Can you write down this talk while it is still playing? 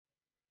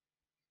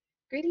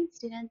Greetings,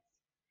 students.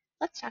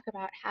 Let's talk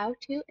about how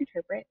to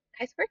interpret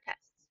chi-square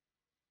tests.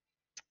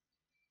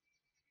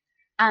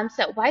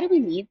 So why do we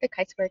need the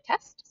chi-square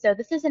test? So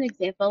this is an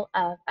example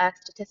of a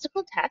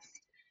statistical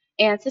test.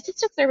 And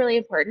statistics are really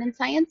important in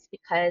science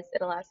because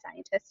it allows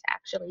scientists to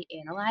actually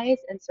analyze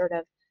and sort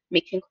of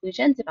make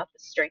conclusions about the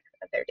strength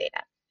of their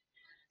data.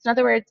 So in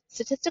other words,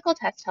 statistical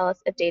tests tell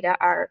us if data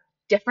are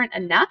different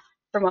enough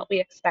from what we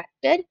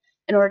expected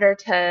in order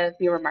to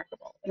be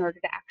remarkable, in order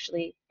to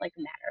actually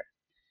matter.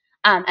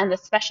 And the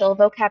special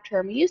vocab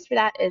term we use for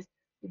that is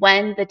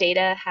when the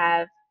data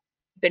have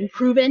been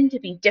proven to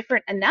be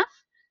different enough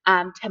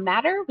to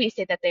matter, we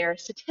say that they are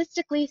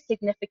statistically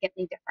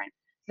significantly different.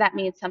 So that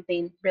means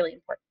something really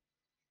important.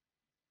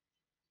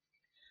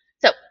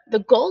 So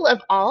the goal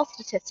of all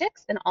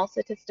statistics and all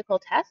statistical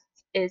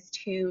tests is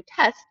to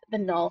test the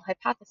null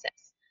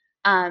hypothesis.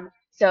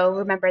 So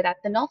remember that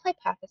the null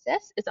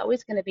hypothesis is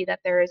always going to be that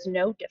there is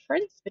no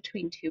difference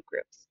between two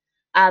groups.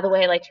 The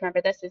way I like to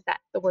remember this is that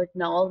the word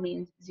null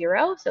means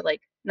zero, so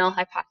like null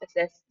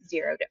hypothesis,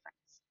 zero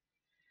difference.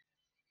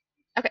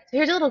 Okay, so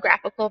here's a little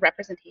graphical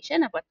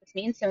representation of what this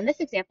means. So in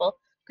this example,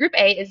 group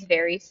A is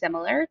very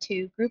similar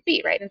to group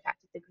B, right? In fact,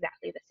 it's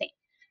exactly the same.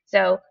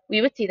 So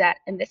we would see that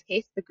in this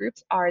case, the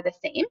groups are the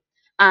same,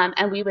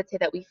 and we would say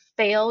that we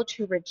fail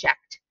to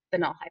reject the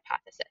null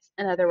hypothesis.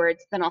 In other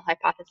words, the null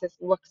hypothesis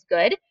looks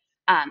good.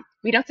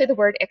 We don't say the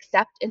word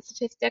except in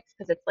statistics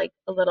because it's like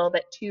a little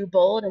bit too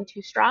bold and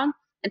too strong,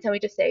 and so we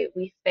just say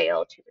we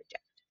fail to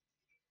reject.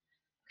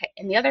 Okay,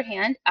 on the other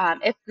hand,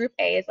 if group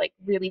A is like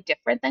really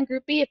different than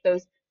group B, if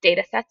those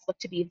data sets look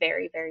to be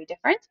very, very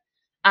different,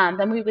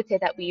 then we would say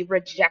that we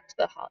reject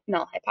the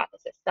null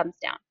hypothesis, thumbs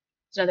down.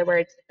 So in other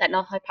words, that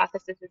null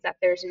hypothesis is that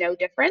there's no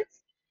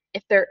difference.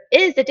 If there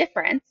is a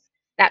difference,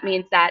 that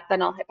means that the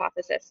null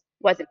hypothesis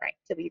wasn't right,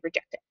 so we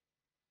reject it.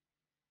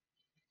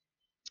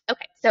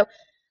 Okay, so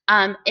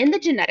in the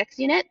genetics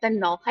unit, the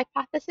null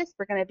hypothesis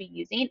we're going to be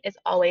using is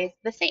always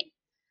the same.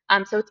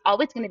 So it's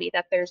always going to be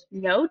that there's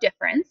no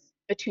difference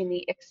between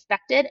the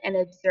expected and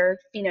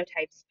observed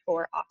phenotypes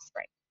for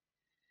offspring.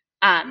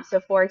 So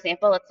for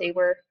example, let's say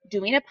we're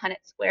doing a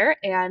Punnett square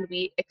and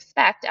we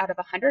expect out of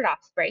 100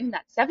 offspring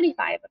that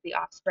 75 of the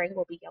offspring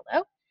will be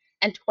yellow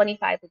and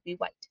 25 will be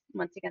white.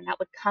 Once again, that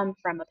would come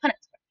from a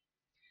Punnett square.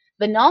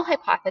 The null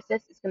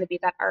hypothesis is going to be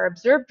that our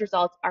observed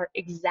results are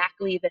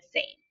exactly the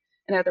same.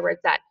 In other words,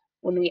 that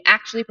when we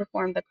actually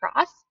performed the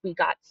cross, we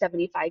got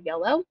 75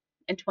 yellow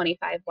and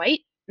 25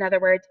 white. In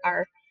other words,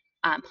 our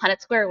Punnett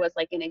square was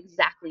like an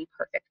exactly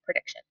perfect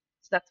prediction.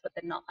 So that's what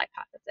the null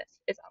hypothesis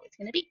is always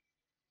going to be.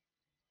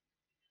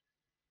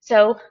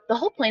 So the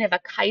whole point of a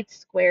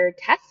chi-squared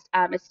test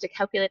is to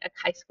calculate a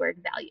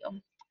chi-squared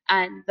value.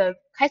 And the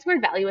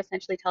chi-squared value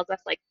essentially tells us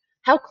like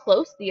how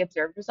close the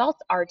observed results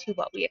are to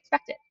what we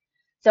expected.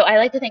 So I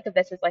like to think of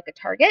this as like a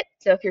target.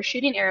 So if you're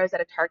shooting arrows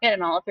at a target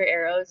and all of your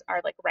arrows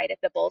are like right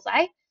at the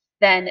bullseye,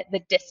 then the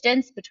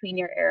distance between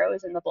your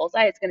arrows and the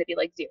bullseye is going to be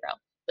like zero.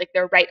 Like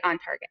they're right on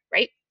target,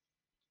 right?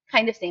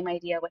 Kind of same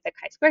idea with a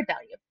chi-squared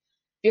value. If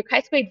your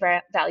chi-squared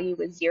value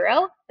was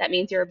zero, that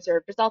means your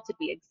observed results would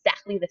be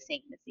exactly the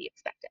same as the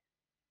expected.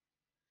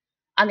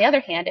 On the other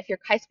hand, if your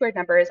chi-squared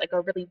number is like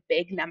a really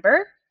big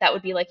number, that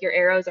would be like your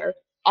arrows are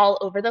all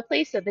over the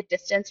place, so the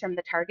distance from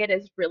the target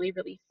is really,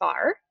 really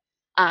far.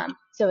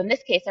 So in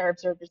this case, our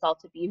observed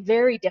results would be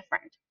very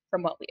different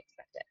from what we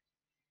expected.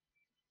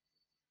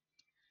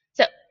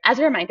 So as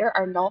a reminder,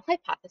 our null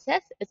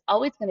hypothesis is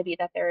always going to be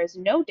that there is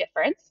no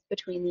difference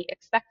between the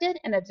expected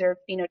and observed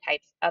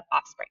phenotypes of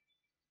offspring.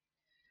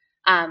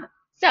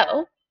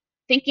 So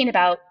thinking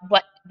about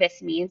what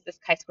this means, this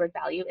chi-squared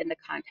value in the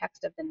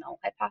context of the null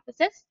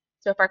hypothesis.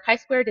 So if our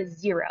chi-squared is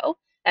zero,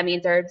 that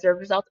means our observed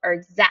results are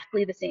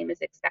exactly the same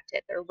as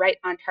expected. They're right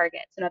on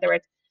target. So in other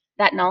words,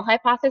 that null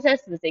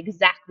hypothesis was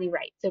exactly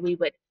right. So we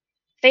would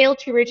fail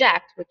to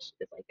reject, which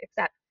is like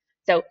accept.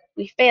 So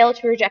we fail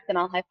to reject the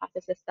null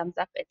hypothesis, thumbs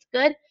up, it's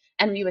good.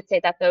 And we would say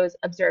that those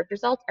observed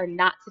results are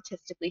not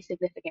statistically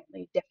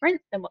significantly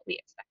different than what we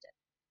expected.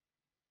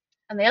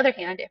 On the other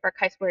hand, if our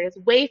chi-squared is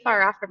way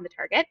far off from the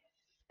target,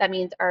 that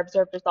means our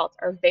observed results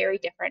are very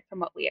different from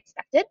what we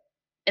expected.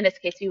 In this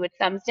case, we would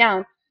thumbs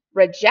down,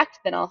 reject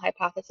the null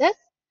hypothesis,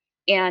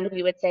 and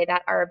we would say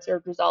that our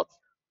observed results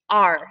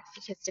are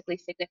statistically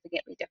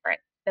significantly different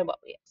than what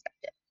we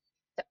expected.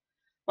 So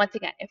once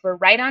again, if we're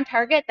right on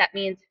target, that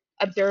means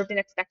observed and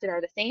expected are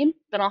the same,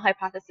 the null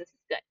hypothesis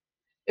is good.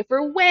 If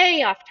we're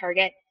way off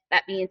target,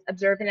 that means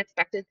observed and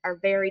expected are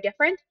very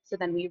different, so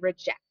then we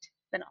reject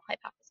the null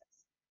hypothesis.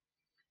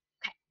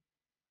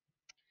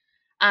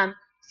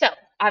 So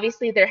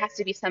obviously there has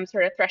to be some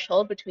sort of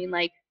threshold between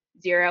like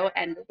zero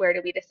and where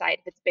do we decide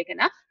if it's big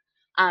enough.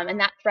 And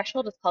that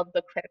threshold is called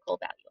the critical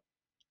value.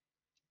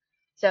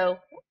 So,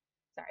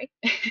 sorry.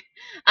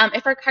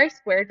 If our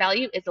chi-squared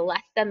value is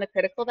less than the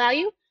critical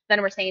value,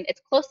 then we're saying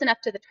it's close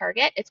enough to the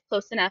target, it's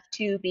close enough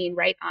to being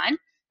right on,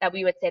 that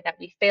we would say that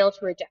we fail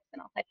to reject the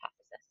null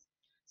hypothesis.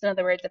 So in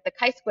other words, if the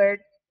chi-squared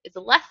is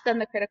less than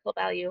the critical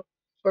value,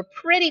 we're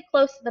pretty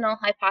close to the null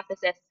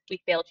hypothesis, we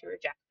fail to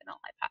reject the null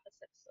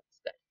hypothesis. So it's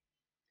good.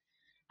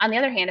 On the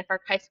other hand, if our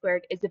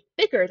chi-squared is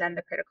bigger than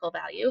the critical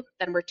value,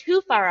 then we're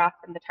too far off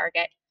from the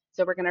target,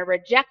 so we're going to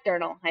reject our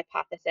null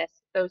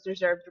hypothesis. Those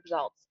observed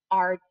results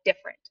are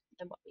different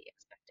than what we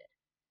expected.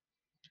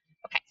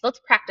 Okay, so let's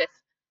practice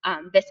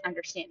this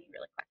understanding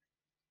really quick.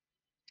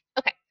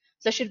 Okay,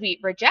 so should we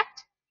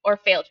reject or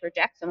fail to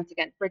reject? So once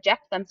again,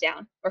 reject, thumbs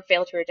down, or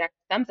fail to reject,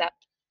 thumbs up,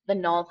 the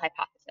null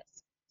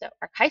hypothesis. So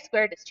our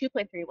chi-squared is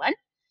 2.31,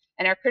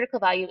 and our critical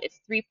value is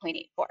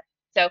 3.84.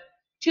 So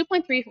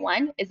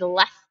 2.31 is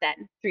less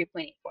than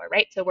 3.84,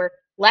 right? So we're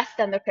less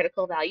than the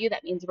critical value.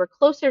 That means we're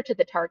closer to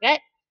the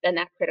target than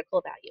that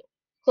critical value.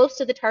 Close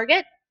to the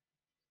target,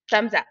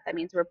 thumbs up. That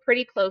means we're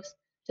pretty close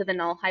to the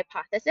null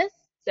hypothesis.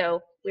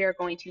 So we are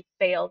going to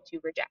fail to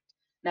reject.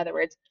 In other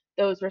words,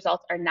 those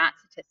results are not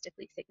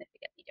statistically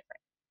significantly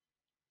different.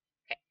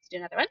 Okay, let's do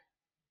another one.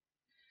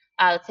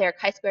 Let's say our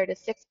chi-squared is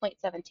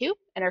 6.72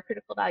 and our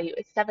critical value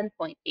is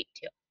 7.82.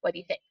 What do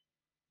you think?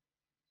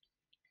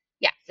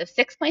 Yeah, so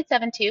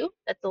 6.72,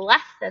 that's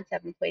less than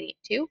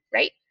 7.82,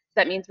 right? So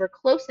that means we're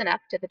close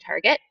enough to the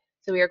target.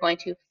 So we are going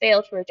to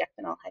fail to reject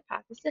the null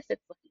hypothesis.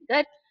 It's looking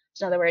good.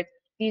 So in other words,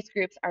 these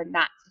groups are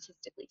not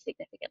statistically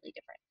significantly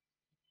different.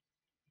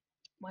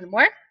 One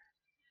more.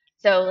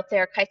 So let's say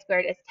our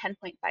chi-squared is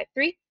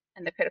 10.53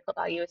 and the critical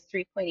value is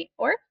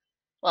 3.84.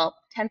 Well,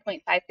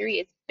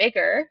 10.53 is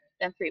bigger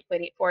than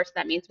 3.84, so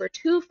that means we're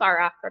too far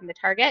off from the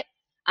target.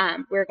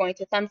 We're going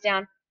to thumbs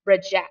down,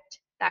 reject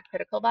that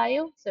critical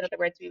value. So in other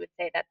words, we would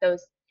say that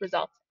those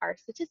results are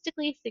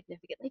statistically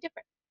significantly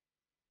different.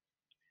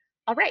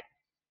 All right,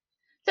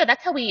 so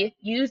that's how we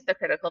use the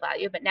critical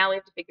value, but now we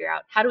have to figure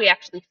out how do we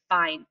actually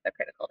find the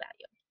critical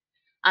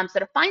value. So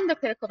to find the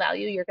critical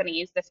value, you're going to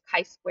use this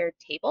chi-squared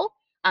table.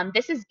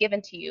 This is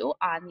given to you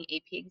on the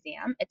AP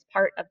exam. It's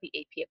part of the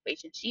AP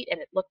equation sheet, and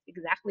it looks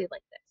exactly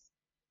like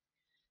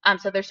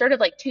this. So there's sort of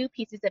like two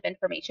pieces of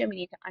information we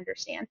need to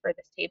understand for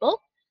this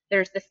table.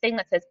 There's this thing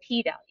that says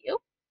p-value,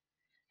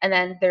 and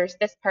then there's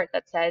this part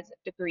that says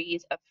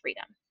degrees of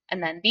freedom.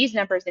 And then these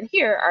numbers in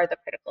here are the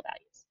critical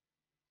values.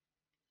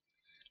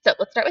 So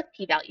let's start with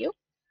p-value.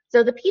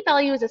 So the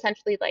p-value is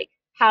essentially like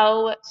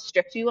how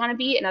strict you want to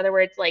be. In other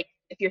words, like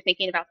if you're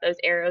thinking about those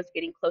arrows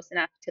getting close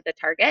enough to the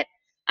target,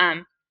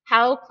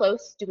 how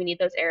close do we need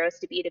those arrows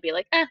to be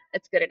like,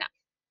 it's good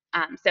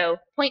enough. So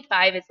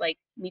 0.5 is like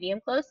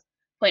medium close.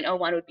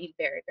 0.01 would be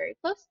very, very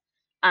close.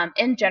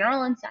 In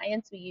general, in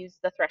science, we use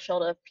the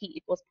threshold of p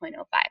equals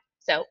 0.05.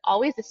 So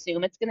always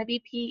assume it's going to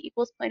be p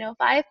equals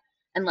 0.05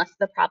 unless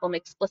the problem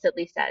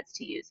explicitly says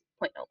to use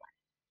 0.01.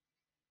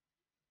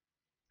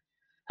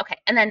 Okay,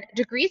 and then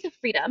degrees of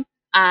freedom.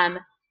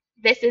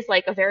 This is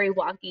like a very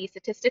wonky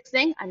statistics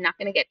thing. I'm not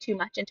going to get too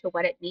much into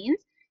what it means.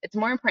 It's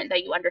more important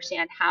that you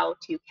understand how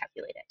to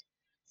calculate it.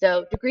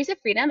 So degrees of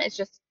freedom is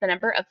just the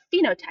number of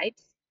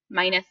phenotypes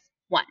minus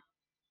 1.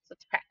 So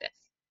let's practice.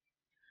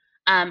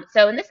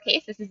 So in this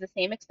case, this is the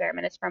same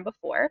experiment as from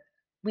before.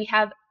 We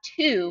have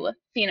two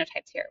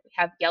phenotypes here. We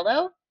have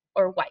yellow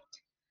or white.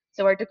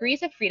 So our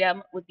degrees of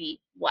freedom would be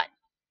 1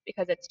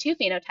 because it's two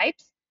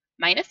phenotypes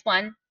minus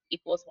 1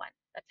 equals 1.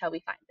 That's how we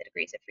find the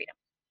degrees of freedom.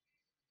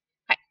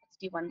 Okay, let's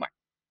do one more.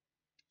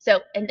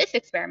 So in this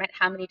experiment,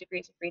 how many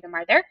degrees of freedom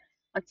are there?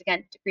 Once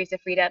again, degrees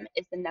of freedom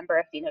is the number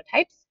of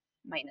phenotypes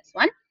minus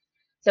 1.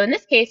 So in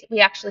this case, we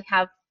actually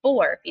have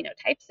 4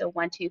 phenotypes. So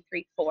 1, 2,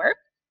 3, 4.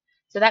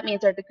 So that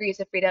means our degrees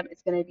of freedom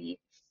is going to be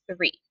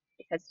 3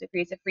 because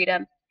degrees of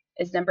freedom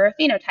is number of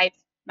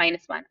phenotypes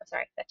minus 1. Oh,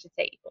 sorry, that should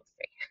say equals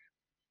 3.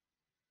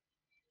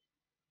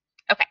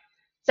 Okay,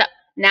 so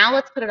now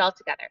let's put it all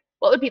together.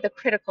 What would be the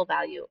critical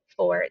value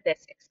for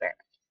this experiment?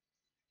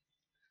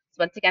 So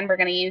once again, we're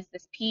going to use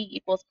this p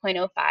equals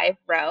 0.05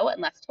 rho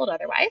unless told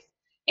otherwise.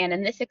 And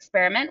in this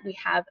experiment, we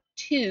have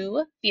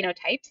 2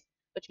 phenotypes,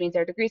 which means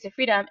our degrees of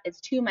freedom is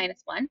 2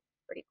 minus 1,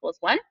 or equals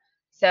 1.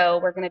 So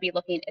we're going to be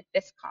looking at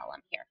this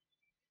column here.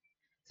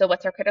 So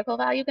what's our critical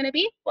value going to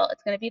be? Well,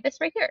 it's going to be this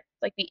right here.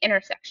 It's like the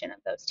intersection of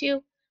those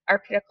two. Our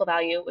critical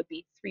value would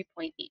be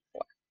 3.84.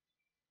 Okay,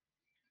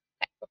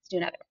 let's do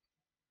another one.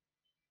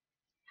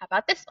 How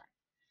about this one?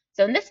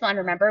 So in this one,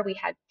 remember, we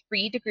had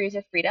 3 degrees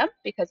of freedom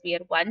because we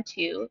had 1,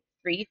 2,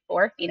 3,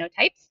 4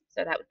 phenotypes.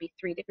 So that would be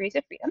 3 degrees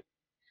of freedom.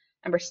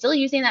 And we're still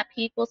using that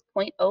p equals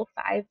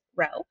 0.05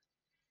 rho.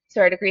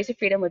 So our degrees of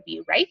freedom would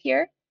be right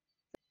here.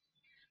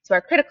 So our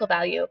critical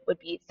value would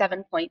be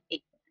 7.8.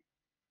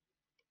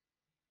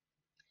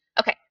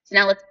 Okay, so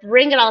now let's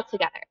bring it all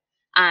together.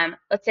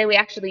 Let's say we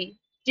actually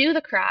do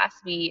the cross,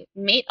 we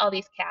mate all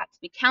these cats,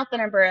 we count the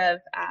number of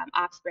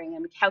offspring,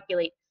 and we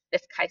calculate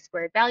this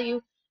chi-squared value,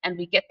 and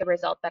we get the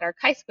result that our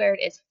chi-squared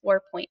is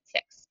 4.6.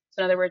 So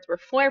in other words, we're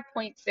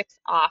 4.6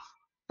 off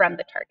from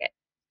the target.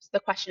 So the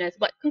question is,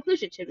 what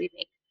conclusion should we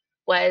make?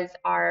 Was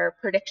our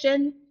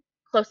prediction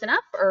close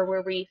enough, or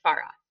were we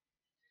far off?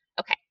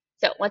 Okay,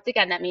 so once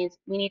again, that means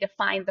we need to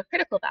find the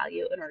critical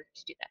value in order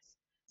to do this.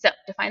 So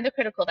to find the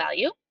critical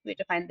value, we have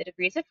to find the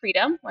degrees of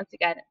freedom. Once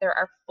again, there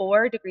are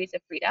 4 degrees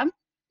of freedom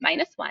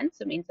minus 1,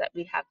 so it means that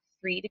we have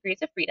 3 degrees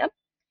of freedom.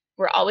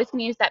 We're always going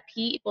to use that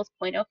p equals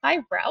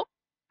 0.05 rho.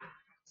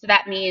 So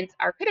that means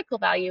our critical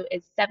value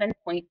is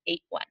 7.81.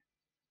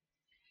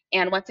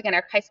 And once again,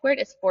 our chi-squared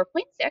is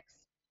 4.6.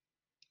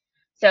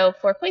 So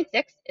 4.6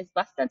 is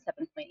less than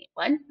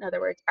 7.81. In other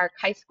words, our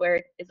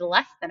chi-squared is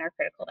less than our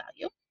critical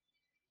value,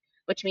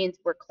 which means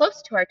we're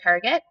close to our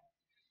target.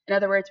 In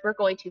other words, we're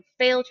going to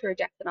fail to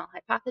reject the null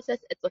hypothesis.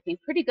 It's looking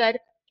pretty good.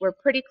 We're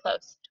pretty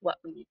close to what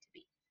we need to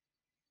be.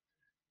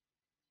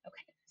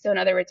 Okay, so in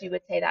other words, you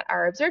would say that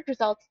our observed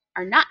results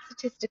are not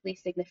statistically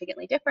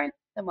significantly different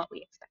than what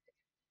we expected.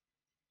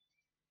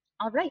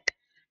 All right,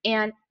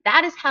 and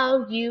that is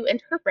how you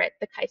interpret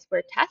the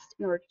chi-square test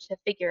in order to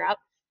figure out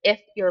if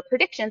your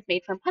predictions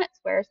made from Punnett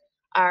squares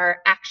are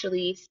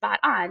actually spot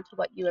on to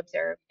what you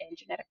observe in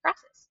genetic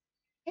process.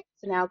 Okay,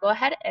 so now go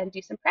ahead and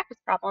do some practice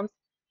problems.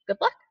 Good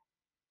luck.